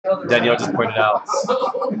Danielle just pointed out.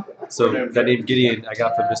 So that name Gideon I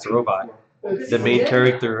got from Mr. Robot. The main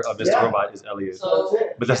character of Mr. Robot is Elliot.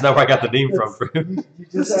 But that's not where I got the name from for him. You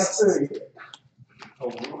just have to.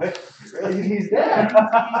 He's dead.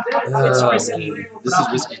 This is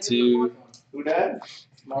risky too. Who died?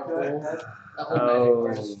 Oh,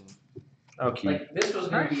 okay. Like this was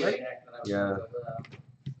going to be a deck that I was Yeah.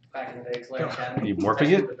 back in the day. Like, You morphing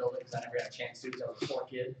it? I never got a chance to because I was a poor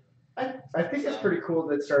kid. I think it's pretty cool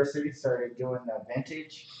that Star City started doing the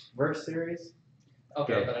vintage verse series.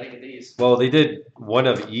 Okay, Yeah. but I didn't get these. Well, they did one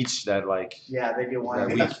of each that like. Yeah, they do one. that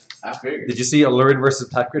of week. each. I figured. Did you see Allurin versus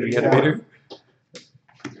Packard Reanimator?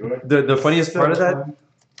 The funniest part of that.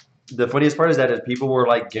 The funniest part is that as people were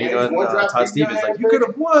like getting on Todd Stevens, like you could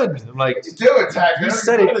have won. I'm like, What you doing, Tiger? you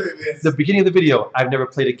said it. The beginning of the video, I've never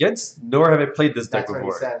played against, nor have I played this deck That's what he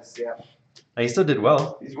before. says, yeah. And he still did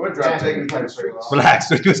well. He's one drop taking the streets. Relax,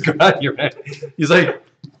 he was good on you, man. He's like,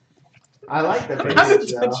 I like the I'm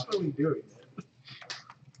vintage though. intentionally doing it.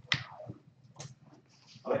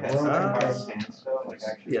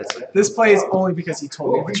 yes. This play is only because he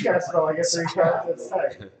told me Oh, what you you guys spell like a 3 cards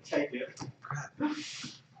inside. Take it.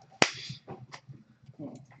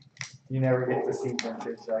 You never get to see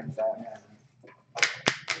vintage like that.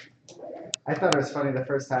 I thought it was funny the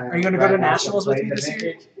first time. Are you gonna go to Black nationals with played me the this year?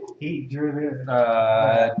 vintage. He drew this.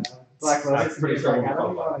 Black I'm Lotus. pretty He's sure like, I we'll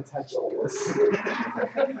don't want to touch this.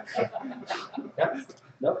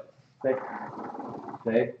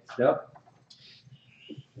 Yep.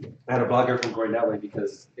 I had to block her from going that way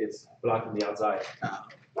because it's blocking the outside.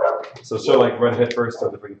 So she'll like run head first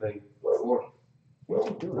on the freaking thing.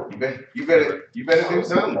 You better do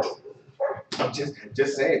something. I'm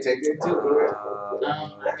just saying, take that too.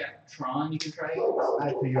 I got Tron. You can try.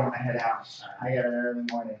 I think I'm gonna head out. I got an early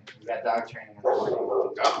morning. We got dog training in the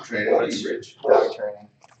morning. Dog training, what are you rich? Dog training.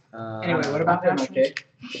 Anyway, what about I'm nationals? okay.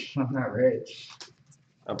 I'm not rich.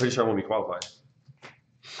 I'm pretty sure I won't be qualified.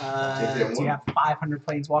 Do you have 500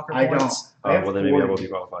 planeswalker I don't. points? I have Well, then maybe I 40. will be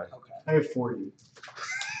qualified. I have 40.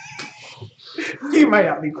 You might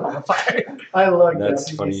not be qualified. I love That's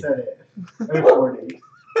that. funny. You said it. I have 40.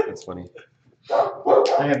 That's funny.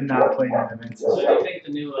 I have not played in the So vintage. do you think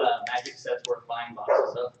the new Magic sets worth buying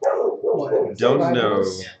boxes of? What? Don't know.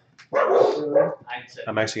 I said.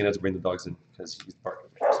 I'm actually gonna have to bring the dogs in because he's barking.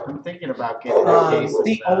 I'm thinking about getting a case.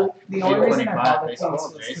 The only reason I bought the They case sold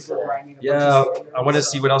was because we're grinding a bunch Yeah, of I want to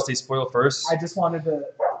see what else they spoil first. I just wanted to.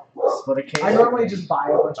 Split a case. I normally just buy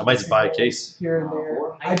a bunch. I might just buy a case. singles here and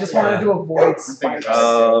there. I just wanted to avoid spikes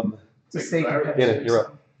Um, to stay Hannah, competitive. you're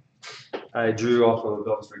up. I drew off of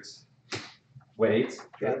Velvet Strix. Wait.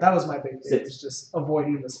 Yeah, that was my big thing. Six. Was just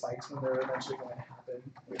avoiding the spikes when they're eventually going to happen.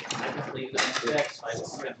 I just leave the next decks. I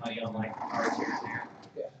just spent money on like cards here and there.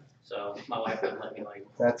 Yeah. So my wife wouldn't let me like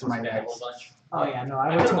That's my spend a whole next. bunch. Oh yeah, no, I I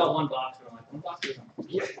could would. have bought one box, but I'm like, one box isn't.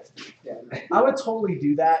 Yeah, I would totally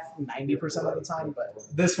do that 90% of the time, but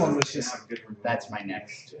this one was just. That's my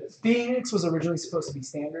next. Phoenix was originally supposed to be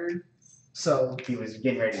standard, so He was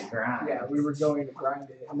getting ready to grind. yeah, we were going to grind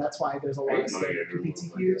it, and that's why there's a lot of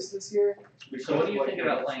PTQs this year. So what do you think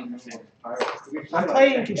about playing this one? I'm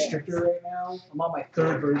playing Constrictor right now. I'm on my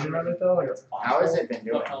 3rd version of it though, and it's awful. How has it been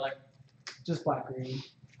doing? What color? Just black green.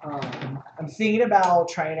 I'm thinking about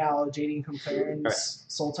trying out Jading Complarin's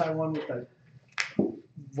Soul Time one with the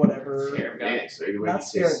whatever. Scare guy. Yeah, so anyway, Not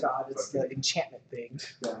Spirit God, it's the enchantment thing.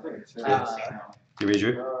 You read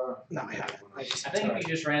your? No, I haven't. I just I think if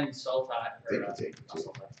you just ran Soul Take Tide it, take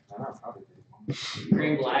it.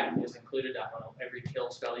 Green Black was included on every kill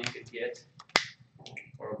spell you could get.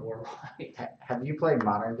 Or a war. Have you played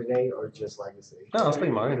Modern today or just Legacy? No, I was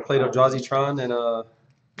playing mine. I played Eldrazi Tron and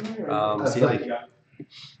That's Sealy. like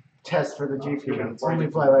test for the GP. Only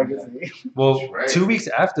play Legacy. Well, 2 weeks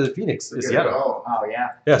after the Phoenix is Seattle. Oh yeah.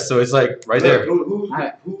 Yeah, so it's like right there. Who's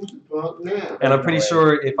the punk now? And I'm pretty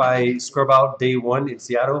sure if I scrub out day 1 in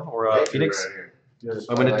Seattle or Phoenix,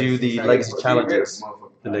 I'm gonna do the Legacy challenges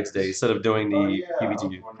the next day instead of doing the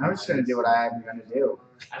PVTU. I'm just gonna do what I'm gonna do.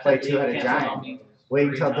 I've Play had leave two-headed canceled giant. on me Wait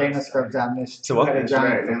 3 until times Dana since scrubs I've down this So what? two-headed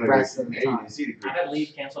giant for the rest of the Hey, you time. see the I've had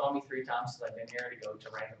leave canceled on me 3 times since I've been here to go to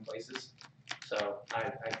random places. So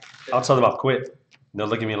I'll tell them I'll quit. And they'll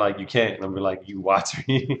look at me like, you can't. And I'll be like, you watch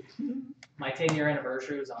me. my 10-year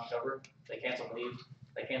anniversary was in October. They canceled leave.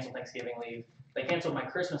 They canceled Thanksgiving leave. They canceled my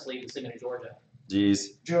Christmas leave in Signal, Georgia.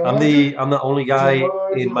 Jeez. I'm the only guy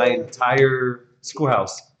in my entire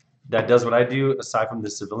schoolhouse that does what I do aside from the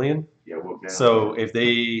civilian. Yeah, whoop down. So if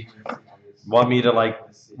they want me to like,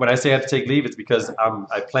 when I say I have to take leave, it's because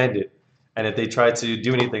I planned it. And if they try to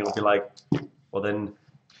do anything, I'll be like, well then,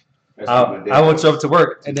 I won't show up to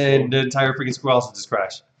work, and then the entire freaking schoolhouse will just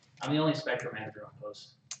crash. I'm the only Spectrum manager on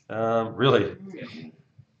post. Really?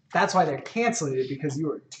 That's why they're canceling it because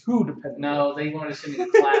you are too dependent. No, they wanted to send me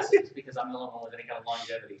the classics because I'm the only one with any kind of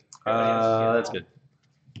longevity. That's good.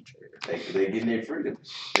 They getting their freedom.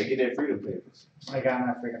 They getting their freedom papers. I got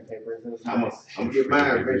my freedom papers. It was I'm nice. gonna get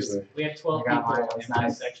mine eventually. We have 12 I got people mine. in It's my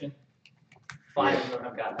nice. section. 5 of them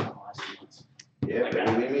have gotten it in the last 2 months. Yeah,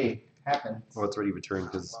 better than me. Happens. Well, it's already returned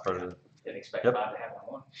because it's part of the. Didn't expect Yep. 5 to have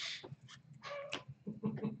one.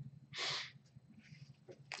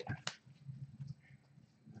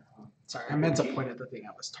 Sorry, I meant to point at the thing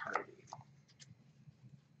I was targeting.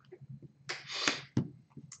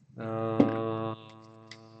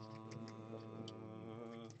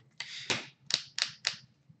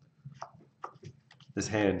 This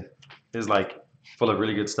hand is like full of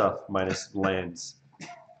really good stuff, minus lands.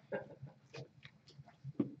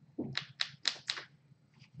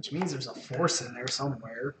 Which means there's a force in there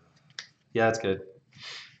somewhere. Yeah, that's good.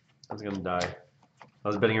 I was gonna die. I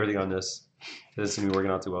was betting everything on this. This is gonna be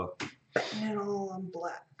working out too well. And all on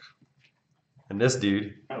black. And this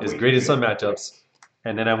dude is great in some matchups,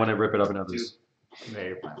 and then I want to rip it up in others. Yeah,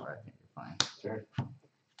 you're fine. I think you're fine. Sure.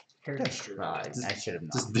 Heritage Tree. Well, I should have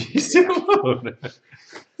known. Just these two alone.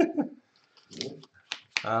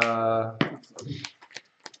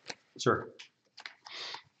 Sure.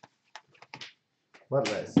 What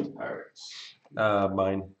list? Pirates.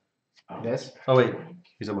 Mine. This? Oh wait,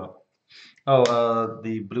 he's talking about. Oh,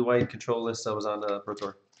 the blue-white control list that was on the Pro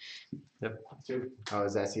Tour. Two. Oh,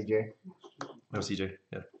 is that CJ? No, CJ.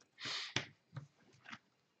 Yeah.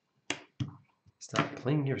 Stop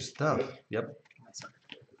playing your stuff. Yep.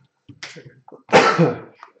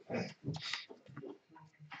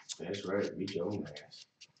 That's right. Beat your own ass.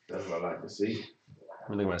 That's what I like to see. Let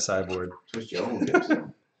me look at my sideboard. Twist your own hips.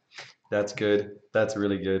 That's good. That's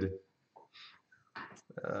really good.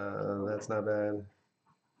 That's not bad.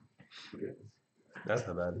 That's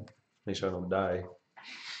not bad. Make sure I don't die.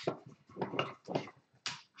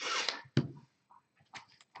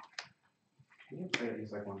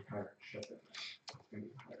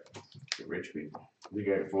 The rich people. You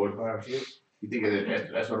got 4 pirate ships? You think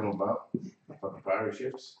that's what I'm about? Fucking pirate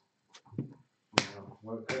ships?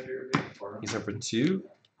 What country are you for? He's up for 2.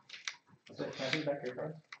 Can I see back your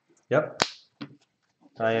card? Yep.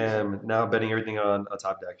 I am now betting everything on a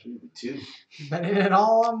top deck. 2. Betting it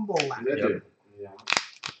all on black. That's Yep. it.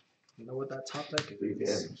 You know what that top deck Three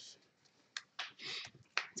is? damage.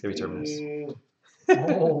 It's heavy terminus.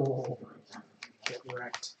 Oh. Get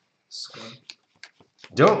wrecked. Squid.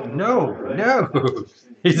 Don't. No.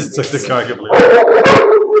 He just took the card completely.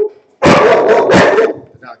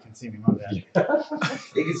 No, I can see me. My bad.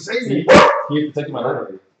 He can see me. He protected my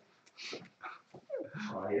library.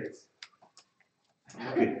 Oh, yes.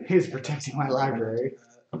 He's protecting my library.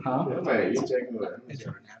 Huh? Yeah, man, you checking what? It's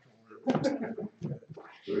a natural.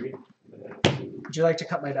 3. Would you like to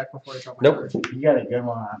cut my deck before I draw my Nope. card? You got a good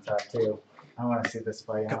one on top too. I want to see this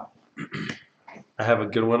play out. I have a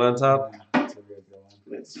good one on top. That's a real good one.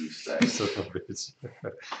 Let's see stacks. Son of a bitch.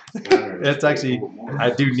 That's actually. I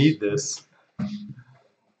do need this.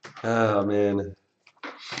 Oh man.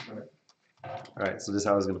 All right, so this is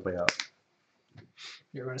how it's gonna play out.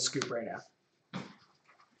 You're going to scoop right now.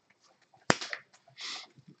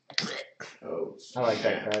 Oh, I like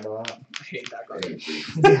that card a lot. I hate that card. hey,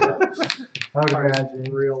 I would Card's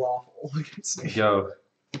imagine. real awful against me. Go.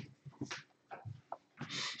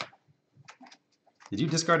 Did you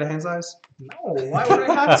discard a hand size? No, why would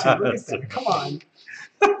I have to? Look at that. Come on.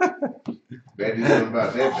 Bad news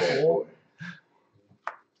about that bad boy.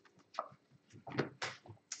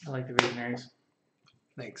 I like the Visionaries.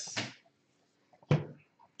 Thanks.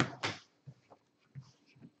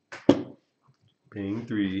 Ping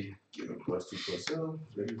 3. Give him +2/+2.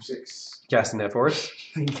 Give him 6. Casting that force.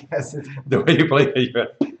 Yes, it The way you play it, you're.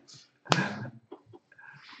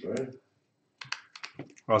 Right?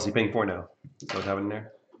 Oh, so you're paying 4 now. So what's happening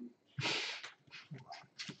there?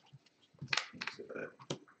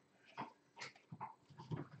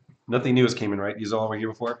 Nothing new has came in, right? These all were here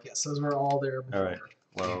before? Yes, those were all there before. All right.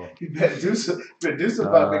 Well, You better do some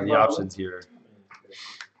about big the brother. options here.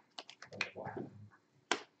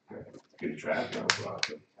 Good trap double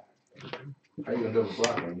blocking. How you gonna double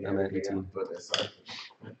block him? I'm at 18. Put that cycle.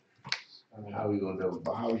 How are you gonna double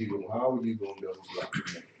block? How are you gonna double block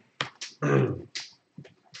him?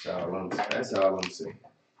 That's all I'm saying.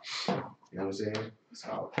 You know what I'm saying? That's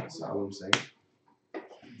all I'm saying.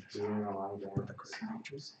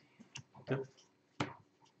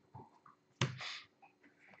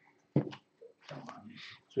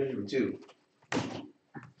 Especially for 2.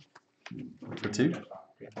 For 2?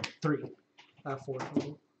 3. Not 4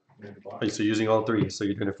 total. Oh, so you're using all 3, so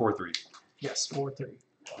you're doing a 4-3. Yes, 4-3.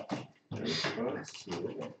 Don't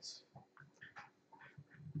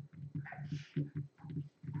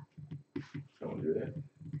do that.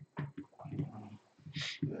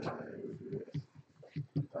 Nah, we'll do that.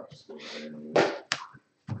 Top score right anyway.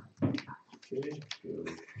 Okay,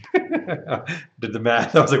 go. Did the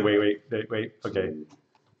math. I was like, wait. Okay.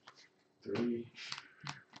 3.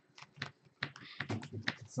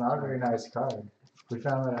 It's not a very nice card. We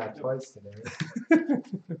found that out twice today.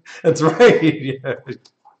 That's right. Yeah.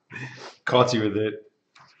 Caught you with it.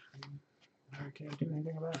 I can't do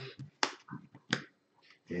anything about it.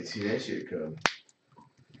 Can't see that shit coming.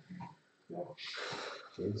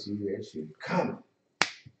 Can't see that shit coming.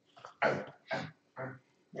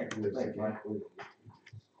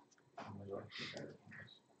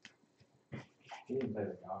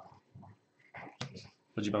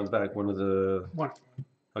 What'd you bounce back? One of the. One.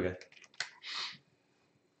 Okay.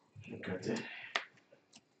 Got that.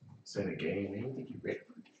 It's in a game, man. You think you ready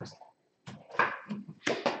for this?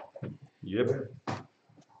 Yep.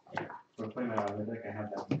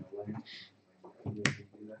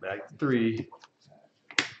 Back to 3.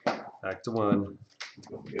 Back to 1. You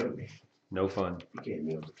gonna build me. No fun. You can't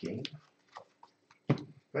build the king.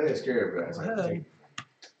 But that's scary, but Go ahead.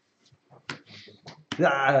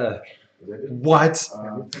 Ah, Is that it? what?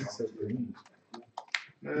 Everything's so green.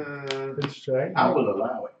 Good strike. I will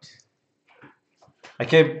allow it. I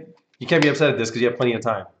can't. You can't be upset at this because you have plenty of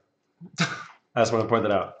time. I just want to point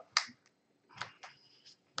that out.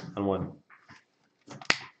 On 1.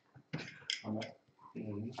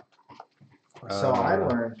 So I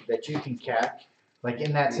learned that you can cack, like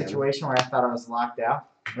in that situation where I thought I was locked out,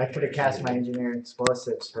 I could have cast my engineering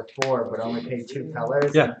explosives for 4, but only paid 2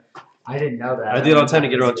 colors. Yeah. I didn't know that. I do it all the time to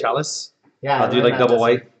get around Chalice. Yeah. I'll do like double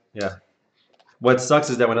white. Yeah. What sucks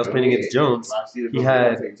is that when I was playing against Jones, he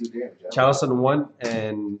had Chalice on 1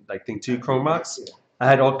 and like think 2 Chrome Rocks. I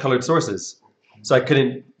had all colored sources, so I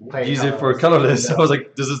couldn't use it for colorless. I was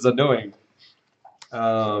like, this is annoying.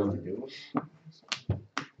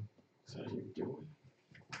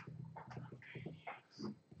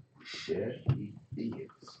 Yeah, he is.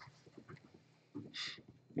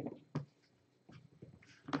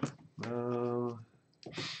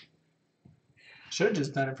 Should have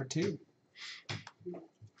just done it for 2.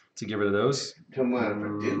 To get rid of those? Come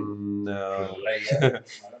on, dude. No. I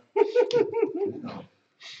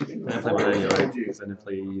didn't play Four, Millennium, I right? told you. Because I didn't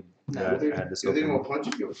play If that. I had this they open. gonna punch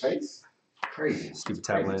you in your face, crazy. Stupid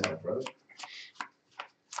tap Crazy land. type, brother.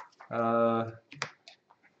 I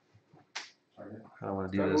don't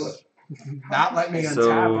want to do this. Not let me untap,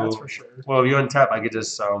 So- that's for sure. Well, if you untap, I could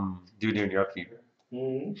just do near your upkeep.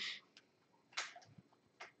 Mm-hmm.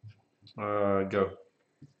 Go.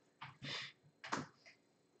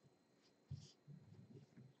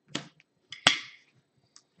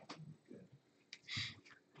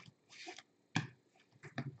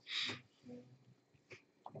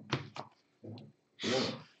 No,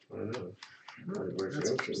 I don't know.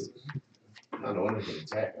 Not the one that can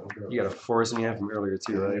attack. I don't care. You got a forest in your hand from earlier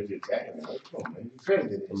too, right? If you attack him, like, come on, man. You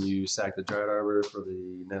credited And this. you sack the Dryad Arbor for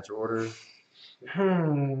the natural order.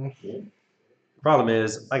 Problem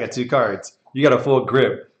is, I got 2 cards. You got a full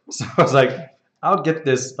grip. So I was like, I'll get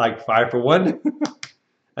this like 5 for 1.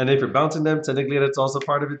 And if you're bouncing them, technically that's also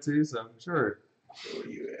part of it too. So sure. So where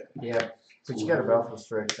you at? Yeah. But you got a Belfast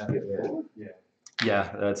Strix on it, yeah.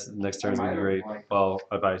 Yeah, that's next turn's gonna be great. Well,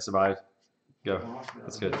 if I survive, go.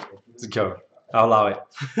 That's good. Let's go. I'll allow it.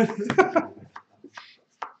 It's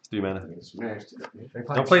 3 mana. You smashed it, man. They're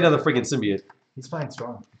playing Don't play another freaking symbiote. He's playing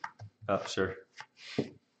strong. Oh, sure. He's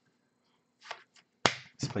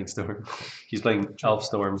playing Storm. He's playing Elf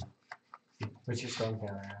Storm. What's your storm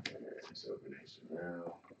counter at? It's open action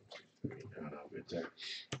now. No, good attack.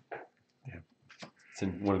 It's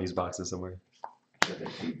in one of these boxes somewhere. But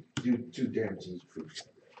they do 2 damage to each fruit.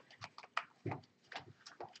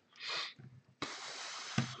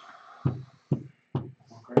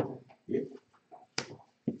 Yep.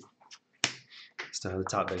 Still have the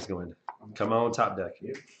top deck's going. Come on, top deck.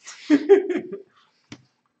 Yep.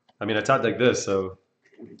 I mean, I top deck this, so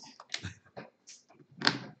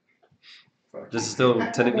this is still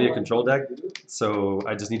technically a control deck. So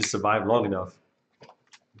I just need to survive long enough.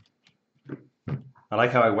 I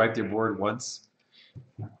like how I wiped your board once.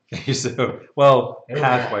 So, well,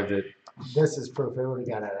 half wiped it. This is proof it would have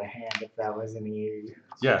got out of hand if that wasn't you.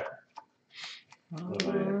 Yeah.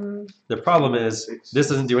 The problem is, this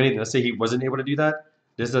doesn't do anything. Let's say he wasn't able to do that.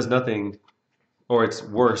 This does nothing, or it's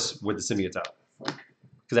worse with the symbiotes out.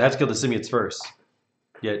 Because I have to kill the symbiotes first.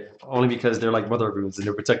 Yet, only because they're like mother runes and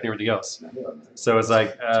they're protecting everything else. So it's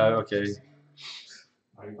like, okay.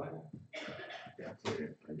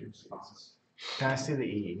 Can I see the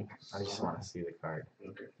E? I just want to see the card.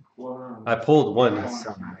 Okay. I pulled one, That's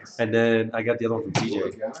so nice. and then I got the other one from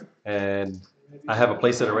TJ, and I have a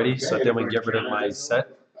playset already. So I think I'm gonna get rid of my set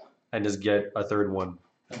and just get a third one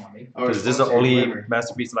Come on, me. because this is the only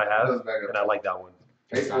masterpiece that I have, and I like that one.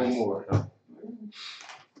 Take one more.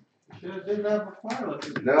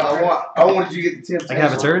 No, I wanted you to get the 10. I can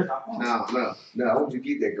have a turn. No. I want you to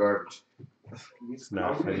keep that garbage. It's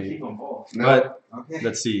not funny. No, But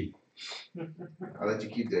let's see. I'll let you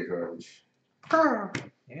keep that garbage.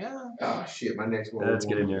 Yeah, Oh shit, my next one. Let's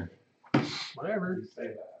get in there. whatever.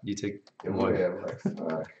 You take Yeah, one. whatever. Like,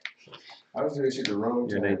 fuck. I was doing shit the wrong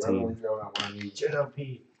You're time. 19. Shadow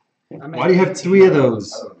Pete. Why do you have 3 of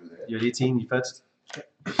those? I don't do that. You're 18. You fetched.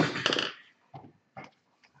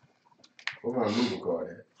 Where my removal card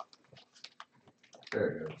at? There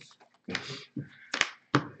it goes.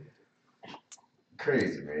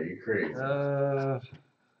 Crazy, man. You crazy.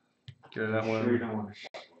 Get rid of that Sure you one. don't want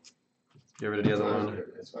Get rid of the other one.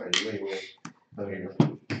 That's fine. You ain't win. to.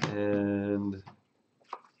 And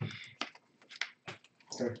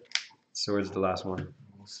swords the last one.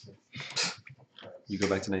 You go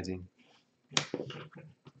back to 19.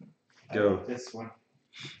 Go. This one.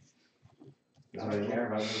 I don't care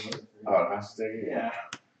about it. Oh, that's the Yeah.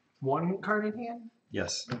 One card in hand.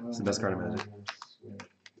 Yes, it's the best card in Magic.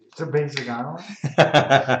 It's a basic island.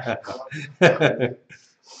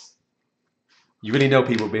 You really know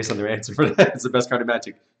people based on their answer for that. It's the best card in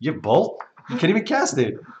Magic. You have Bolt? You can't even cast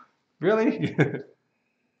it. Really?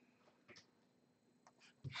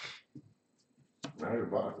 I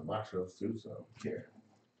heard the box shows too, so yeah.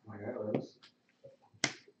 My God, those.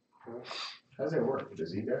 How does that work?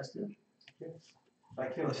 Does he guys still? I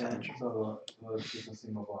killed 10, so it's just a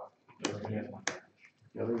single block. He has one damage.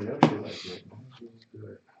 Yeah, let me know shit like that.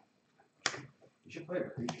 Good. You should play a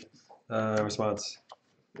creature. Response.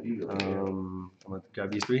 You go. I'm gonna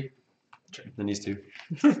grab these 3. Then these 2.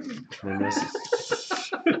 And then this.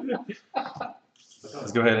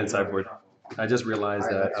 Let's go ahead and sideboard. I just realized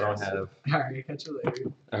that I don't have. All right, catch you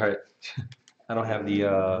later. All right. I don't have the.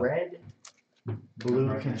 Red,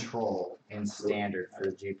 blue control, and standard for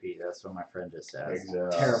the GP. That's what my friend just said.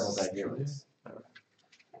 Terrible deck choice.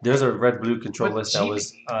 There's a red blue control list that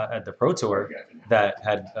was at the Pro Tour that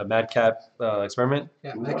had a Madcap experiment,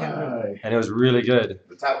 Yeah, that can Right. and it was really good.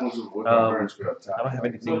 The top ones with my burns up top. I don't have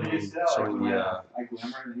anything showing the. I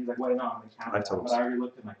glimmer, and he's like, wait, no, I'm gonna count Live it. totals. But I already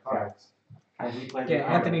looked at my cards. And he played Yeah, the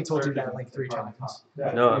card Anthony told you third that like 3 card. times. No, I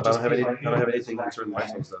It don't just have any. feels I don't have anything showing my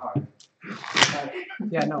tools though.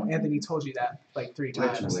 Yeah, no, Anthony told you that like 3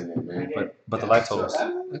 Let you times. win it, man. But the live totals. I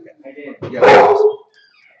did. Yeah.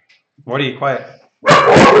 Morty, quiet.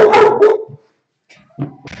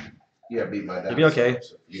 Yeah, beat my dinosaur. You'll be okay.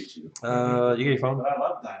 So forget you. You get your phone. But I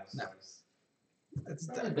love dinosaurs. That's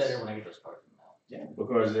It's better when I get those cards from Mel. Yeah,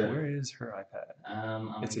 because Where is her iPad? I'm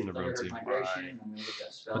It's gonna in the get room, Thunderhurst too. Migration, I'm gonna get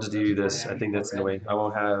that spell. I'll just do this. I think that's in the way. I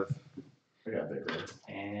won't have. I got that girl.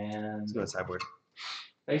 And Let's go to sideboard.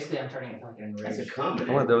 basically, I'm turning it like an That's a enraged. comment.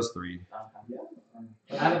 I want those 3.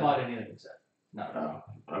 I haven't bought any of them set. No,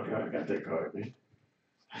 Oh, okay, I got that card, man.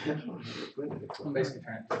 I'm basically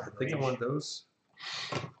turning it. I think I want those.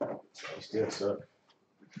 You still suck.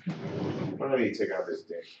 What do I need to take out this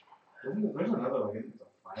deck? There's another one. It's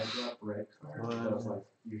a 5-drop red card. So it's like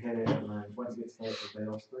you hit it, and then once it gets hit, it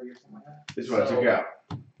fails 3 or something like that. This one I took out.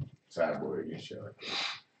 Sideboard against you.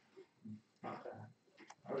 Not bad.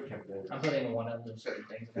 I would have kept it. I'm putting one of them certain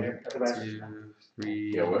things in there. Because 2,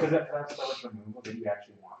 3. Yeah, what? that's so much removal that you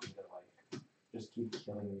actually want me to like just keep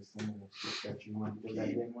killing these things and just that you want to do that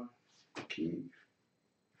big one. Keep.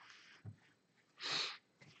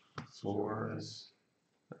 4.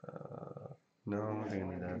 No, I don't think I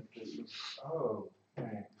need that. Oh,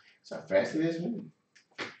 man. It's how fast it is, man.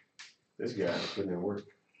 This guy putting in work.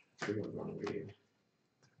 We're going to be.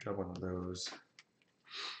 Drop one of those.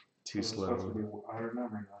 Too It was supposed to slow. be, I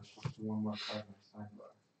remember now, it's supposed to be one more card in the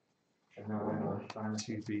sidebar. And now I know it's fine.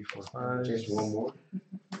 2, 3, 4, 5. Just one more.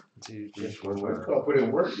 2, 3, Just 4, one more. It's 5. called put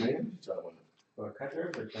in work, man. What you talking about? But cut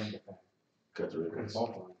yours or turn defense? Cut through Because this. both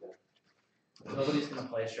like that. Nobody's gonna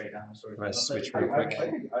play straight down the sword. Right, switch I real quick.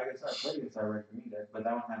 played, like I said, I played against that red green deck, but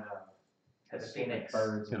that one had Has a stupid phoenix.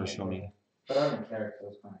 birds. and It'll show everything. me. But I didn't care because it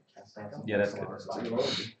was kind of cast out. Yeah, that's So good. it's It's like- low.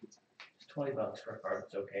 It's $20 for a card.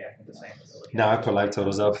 It's okay. I think the same ability. Now I put live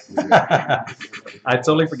totals up. I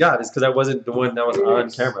totally forgot. It's because I wasn't the one that was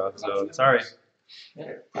on camera. So sorry.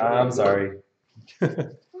 I'm sorry.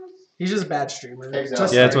 He's just a bad streamer. Exactly.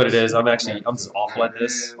 Just Yeah, that's what it is. I'm just awful at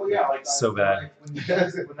this. Well, yeah, like So bad. When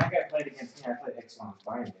that guy played against me, I played X1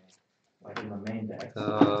 Binding, like in the main deck.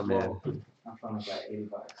 Oh man. I'm throwing about $80.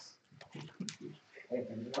 Hey,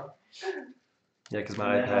 Yeah, because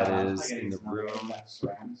my iPad is in the room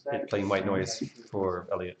playing white noise for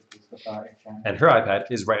Elliot. And her iPad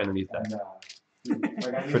is right underneath that.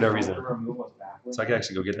 For no reason. So I can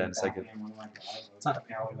actually go get that in a second. It's not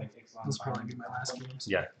This will probably be my last game.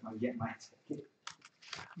 Yeah.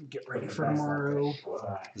 Get ready for tomorrow.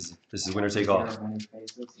 This is winner take all.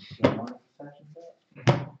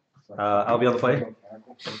 I'll be on the play.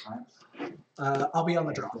 I'll be on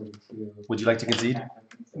the draw. Would you like to concede?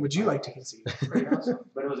 Would you like to concede?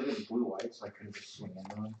 But it was against blue white, so I couldn't just swing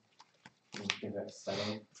into them. Give that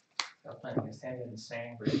settle. I'm standing in the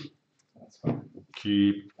same grid. That's fine.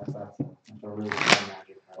 Keep. That's a really bad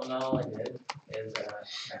magic. Well, no, all I did is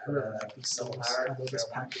I really like these double cells. power. I love this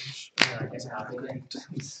package. And I can copy it.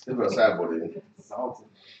 This is what sideboard is. Salted.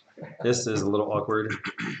 This is a little awkward.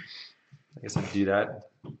 I guess I'd do that.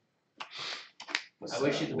 I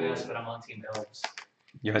wish you the best, but I'm on Team Elves.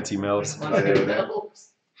 You had Team Elves. I'm on Team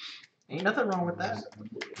Elves. Ain't nothing wrong with that.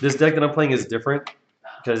 This deck that I'm playing is different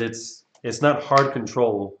because it's not hard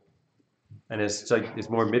control, and it's like it's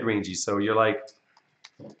more mid-rangey. So you're like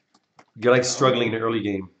struggling in the early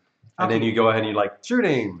game, and then you go ahead and you're like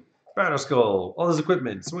shooting, battle skull, all this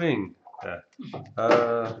equipment, swing. Yeah.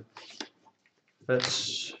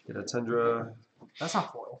 Fetch, get a Tundra. That's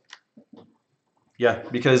not foil. Yeah,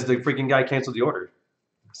 because the freaking guy canceled the order.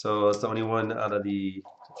 So it's the only one out of the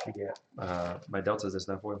my deltas that's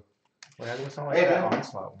not foil. Hey, man.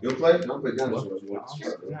 You'll play? Don't play dinosaurs. You want to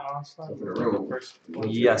for the road.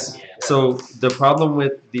 Yes. So the problem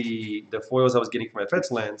with the foils I was getting for my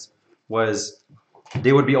fetch lands was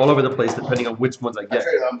they would be all over the place depending on which ones I get.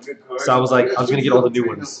 So I was like, I was gonna get all the new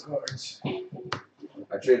ones.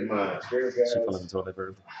 I traded my spirit guys. She fell in the toilet,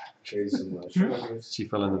 bird. Traded some shoulders. She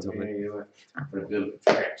fell in the toilet. You know what? For the building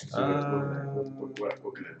tracks.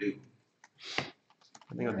 What can I do?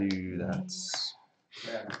 I think I'll do that.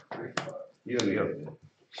 You don't need land.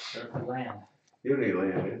 There's land. You don't need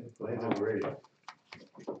land, man. Land's overrated.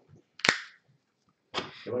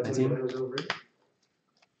 Am I telling you land was overrated?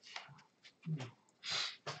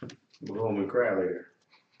 We'll go home and cry later.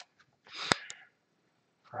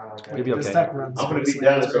 It'll be This okay. deck runs. I'm gonna beat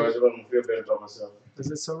Wasteland. dinosaurs if I'm gonna feel better about myself. Does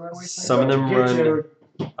it still run Wasteland? Some of them Get run your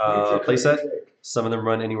playset. Some of them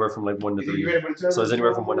run anywhere from like 1 to 3. So it's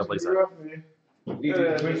anywhere from 1 to playset.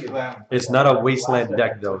 It's not a wasteland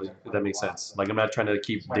deck though, if that makes sense. Like I'm not trying to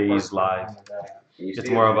keep days live. It's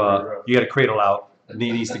more of a you got a cradle out. It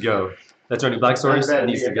needs to go. That's only black swords. It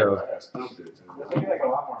needs to go.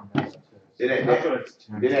 They had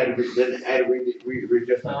to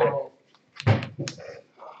readjust my deck. So,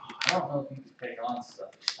 I don't know if you can take on stuff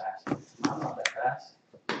as fast. I'm not that fast.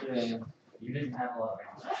 Yeah. You didn't have a lot of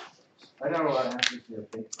I know a lot of answers to your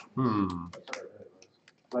big.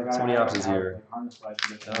 Like So many options here.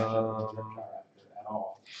 At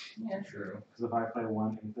all. Yeah, true. Because if I play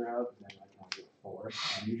one Aether out, then I can only get 4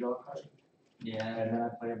 and you draw a card. Yeah. And then I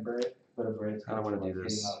play a braid, but a braid's I don't wanna do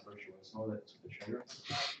this. So that's the trigger.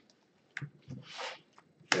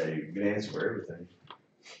 Yeah, you can answer for everything.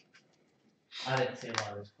 I didn't see a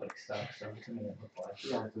lot of this quick stuff, so to me it looked like.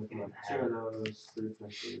 Yeah, so if you have 2 of those, 3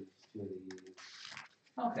 pushes, 2 of these,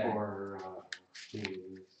 Okay. 4 2 of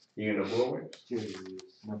these, You gonna forward? 2 of these,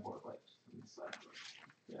 no 4 lights.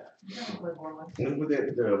 Yeah. You don't play more like Look what the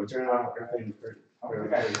return on everything. I don't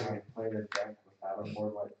think I played a deck without a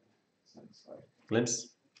board light since like. Glimpse.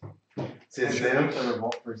 Since When now, the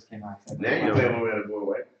revolt first came out. I said, now you're playing with a board,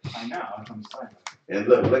 right? I know, that's what I'm saying. And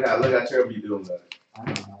look how terrible you doing that. I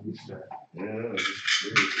don't know, I used to, Yeah, it's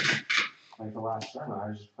really- like the last tournament, I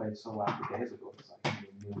just played so lackadaisical because I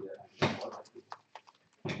knew that I didn't want to.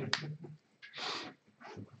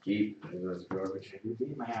 Keep, it was garbage. You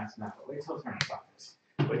beat my ass now, but wait till turn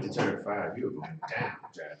 5. Wait to turn 5, you're going down,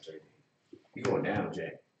 Jack. You're going down,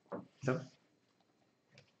 Jack. Yep.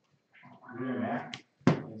 Yeah.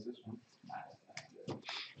 Is this one?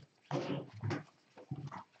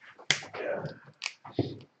 Yeah.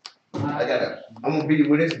 I'm gonna beat you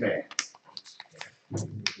with this man.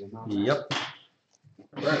 Yep.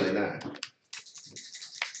 Apparently not.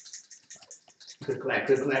 Click clack,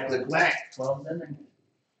 click clack, click clack. Well, then.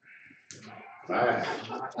 5.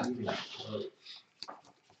 Not easy.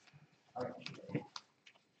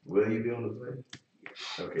 Will you be on the play?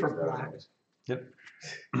 Okay, For start. black. Yep.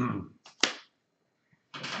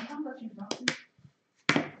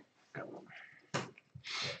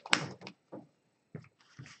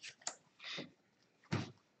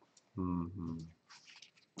 Mm-hmm.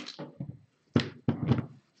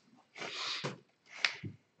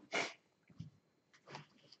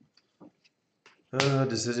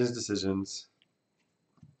 Decisions.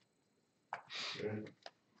 Yeah.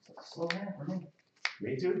 Slow down for me.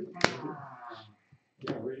 Me too.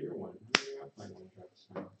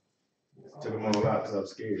 Took them all out because I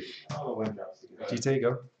was scared. All the wind drops together. GTA,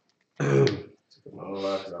 go. Took them all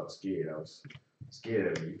out because I was scared. I was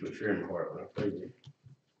scared of you. You put fear in my heart when I played you.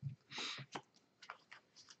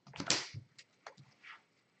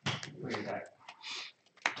 Where you at?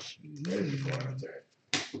 Ready before I attack.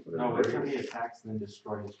 No, wait till he attacks and then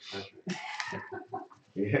destroy his treasure.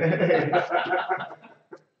 Yeah.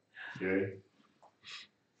 Yeah.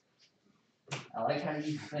 I like how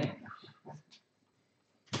you think.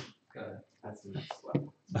 Good. That's the next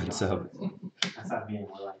level. So, That's not being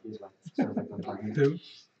more like he's like sort of like the brain. Who?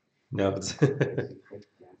 no, it's because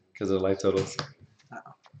of the life totals.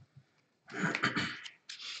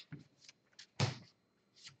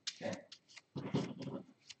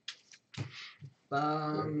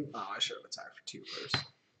 Oh, I should have attacked for 2 first.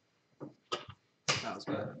 That was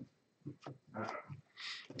bad.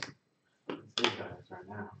 These guys right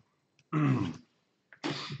now.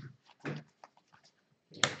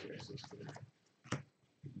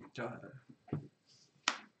 Go ahead.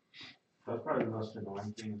 That's probably the most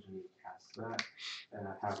annoying thing is when you cast that, and I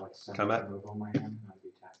have like so Combat. much move on my hand, and I'd be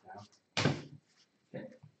tapped out.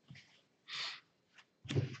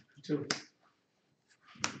 Two.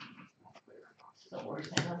 The worst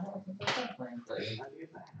thing I have is the playing How play. do you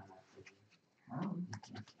get that hand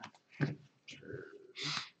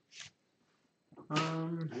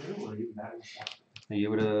Or you bad yourself. Are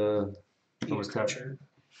you able to? What was that? Creature.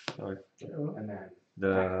 Oh, And then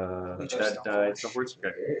that died. Upwards.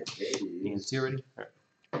 Okay. You can see already. All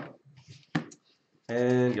right.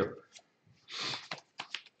 And go.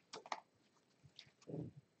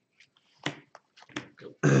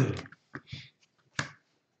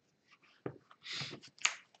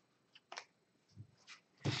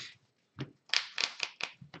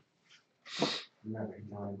 remember, you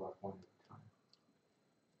can only block one at a time.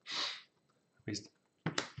 Waste.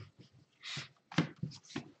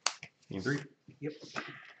 Game 3. Yep. That's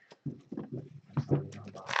how you know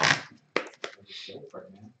about it. Just go for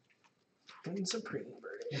it, man. And Supreme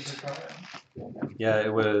Verdict. Yeah,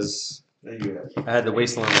 it was. There you go. I had the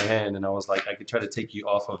wasteland in my hand, and I was like, I could try to take you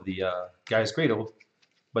off of the guy's cradle,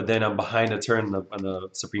 but then I'm behind a turn on the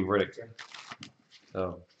Supreme Verdict.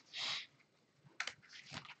 So.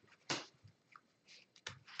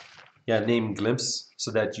 Yeah, name Glimpse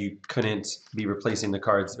so that you couldn't be replacing the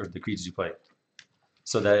cards or the creatures you play.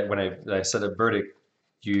 So that when I set a verdict,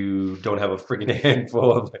 you don't have a freaking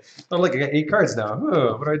handful of. Oh, look, I got 8 cards now.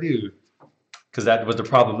 Oh, what do I do? Because that was the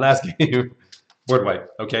problem last game. Board wipe.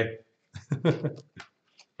 Okay.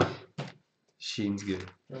 Sheen's good.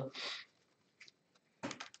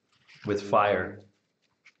 With fire.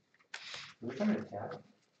 We're trying to tap.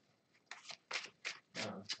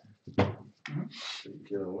 You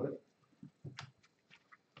killing what?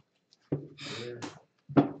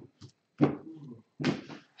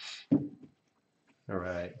 All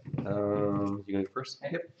right. You gonna go first?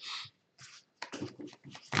 Yep.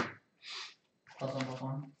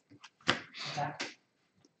 +1/+1. Attack.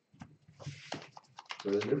 So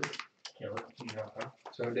let's do. Kill it. You drop her.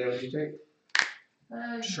 So how damage you take?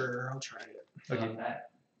 Sure, I'll try it. Okay. That.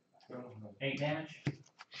 8 damage.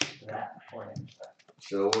 To that. 4 damage. to that.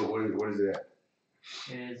 So what is it at?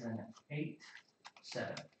 It is an 8,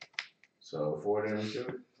 7. So 4 damage to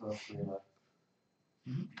it? Oh, 3 left.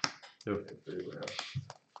 Nope. 3 left.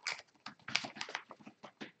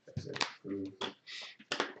 That's it. Ooh.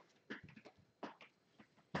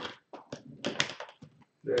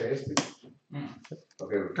 That instant?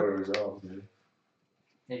 Okay, before it resolves, man.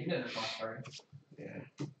 Yeah, you did a response party. Yeah.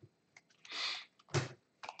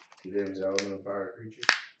 You didn't resolve on a fire creature?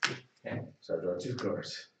 Okay. So I draw 2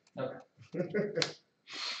 cards. Okay. I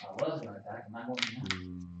was gonna attack, I'm not going to.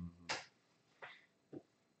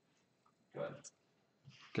 Go ahead.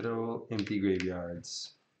 Good old empty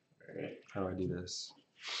graveyards. Alright. How do I do this?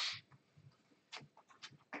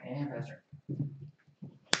 And faster.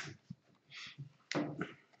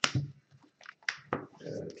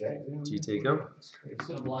 Okay. Do you take go? It's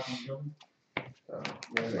gonna block and kill him.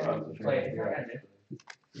 Play Play it. I did.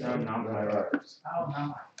 No, not my Oh,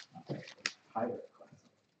 no. pirate class.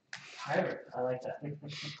 Pirate. I like that.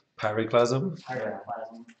 Pyroclasm? Pirate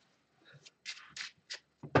plasm.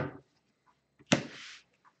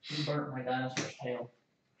 You burnt my dinosaur's tail.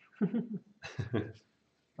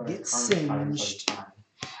 Get singed.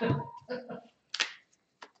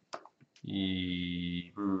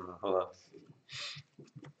 Hold on.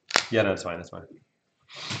 Yeah, no, it's fine. It's fine.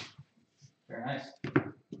 Very nice.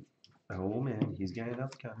 Oh man, he's getting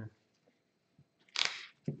up the counter.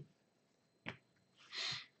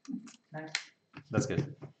 Nice. That's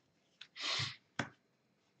good.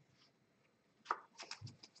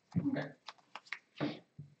 Okay.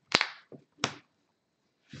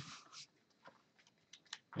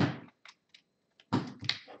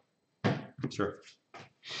 Sure.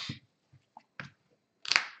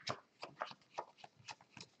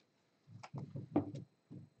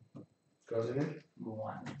 Goes in there?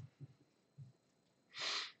 1.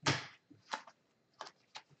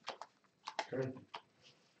 Turn.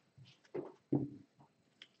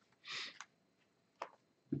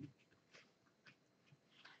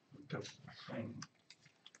 Swing.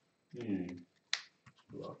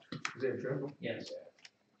 Block. Is that triple? Yes.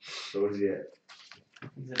 So what is he at?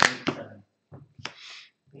 He's at 8-7.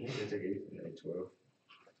 He's gonna take 8, 9, 12.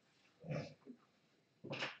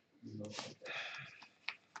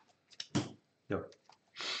 Yo.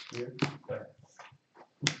 Yeah.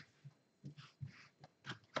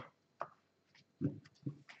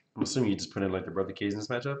 I'm assuming you just put in like the Brother K's in this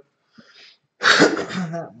matchup.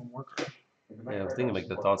 That won't work. Yeah, I was thinking like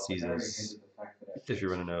the Thoughtseize if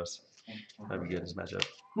you're running nose. That'd be good in this matchup.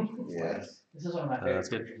 Yes. This is one of my That's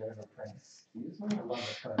favorite good. creatures I've ever printed. Excuse me, I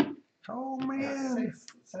love the card. Oh man.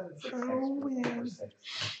 Oh man.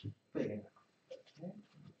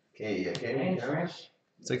 Can And we count? trash.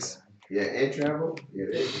 6. Yeah, and travel? Yeah,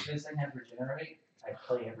 it is. If this thing had regenerate, I'd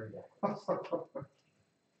play every deck.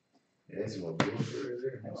 Yeah, that's one bullshit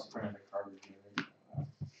right I was printing the card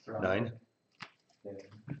regenerate. 9. there.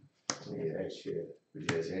 Yeah, that shit.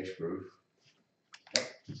 But yeah, it's H-proof.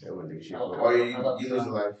 That wouldn't do shit. I love- Oh, I love you lose a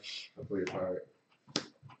Tron. life. I'll put your card.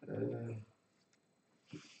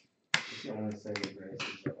 You want to say the grace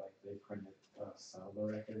is that like they printed a solo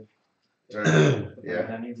record. Yeah.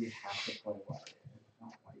 That means you have to play white.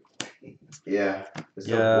 Yeah. It's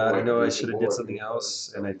so Yeah, I boring. know I It's should have boring. did something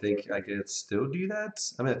else, and I think I could still do that.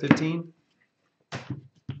 I'm at 15.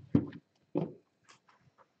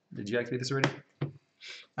 Did you activate this already?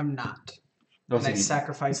 I'm not. No, And I I'm saying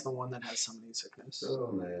sacrifice the one that has summoning sickness.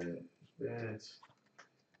 Oh man. That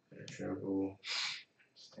trample.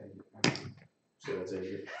 Should I take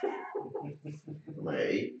it? I'm at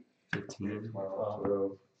 8. 15.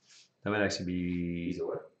 12. That might actually be. He's a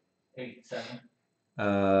what?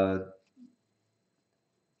 8-7.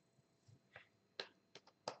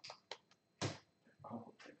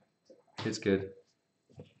 It's good.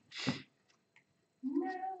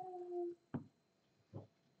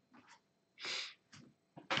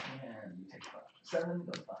 And you take 5. 7,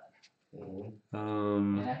 go 5.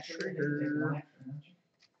 Mm-hmm. And actually, you take Trigger. 1 extra, don't you?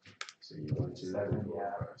 So you 1, 2, 3, 7, 4,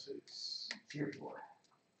 yeah. 5, 6. Fury 4.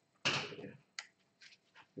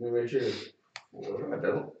 Let me make sure. 4. I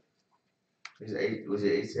don't. He's 8. Was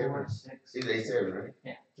it 8-7? 4, 6. He's 8-7, right?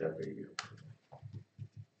 Yeah. Yeah, there you go.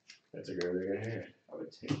 That's a girl they're gonna have. I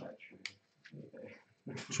would take that trigger.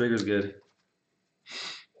 Trigger's good.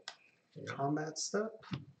 Combat step.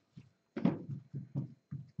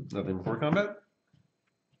 Nothing before combat?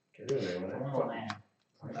 Can do that one. Oh, man.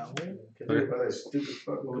 No. Can do that by that stupid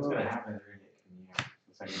fucking What's card. gonna happen is you're gonna get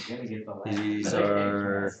It's like you're gonna get the last. These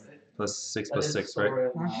are plus 6 plus 6, right?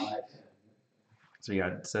 So you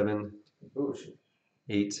got 7, Bullshit.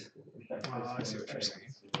 8. Oh, I see what you're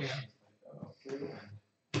saying. Yeah.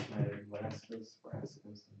 My last was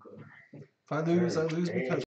If I lose, I lose because.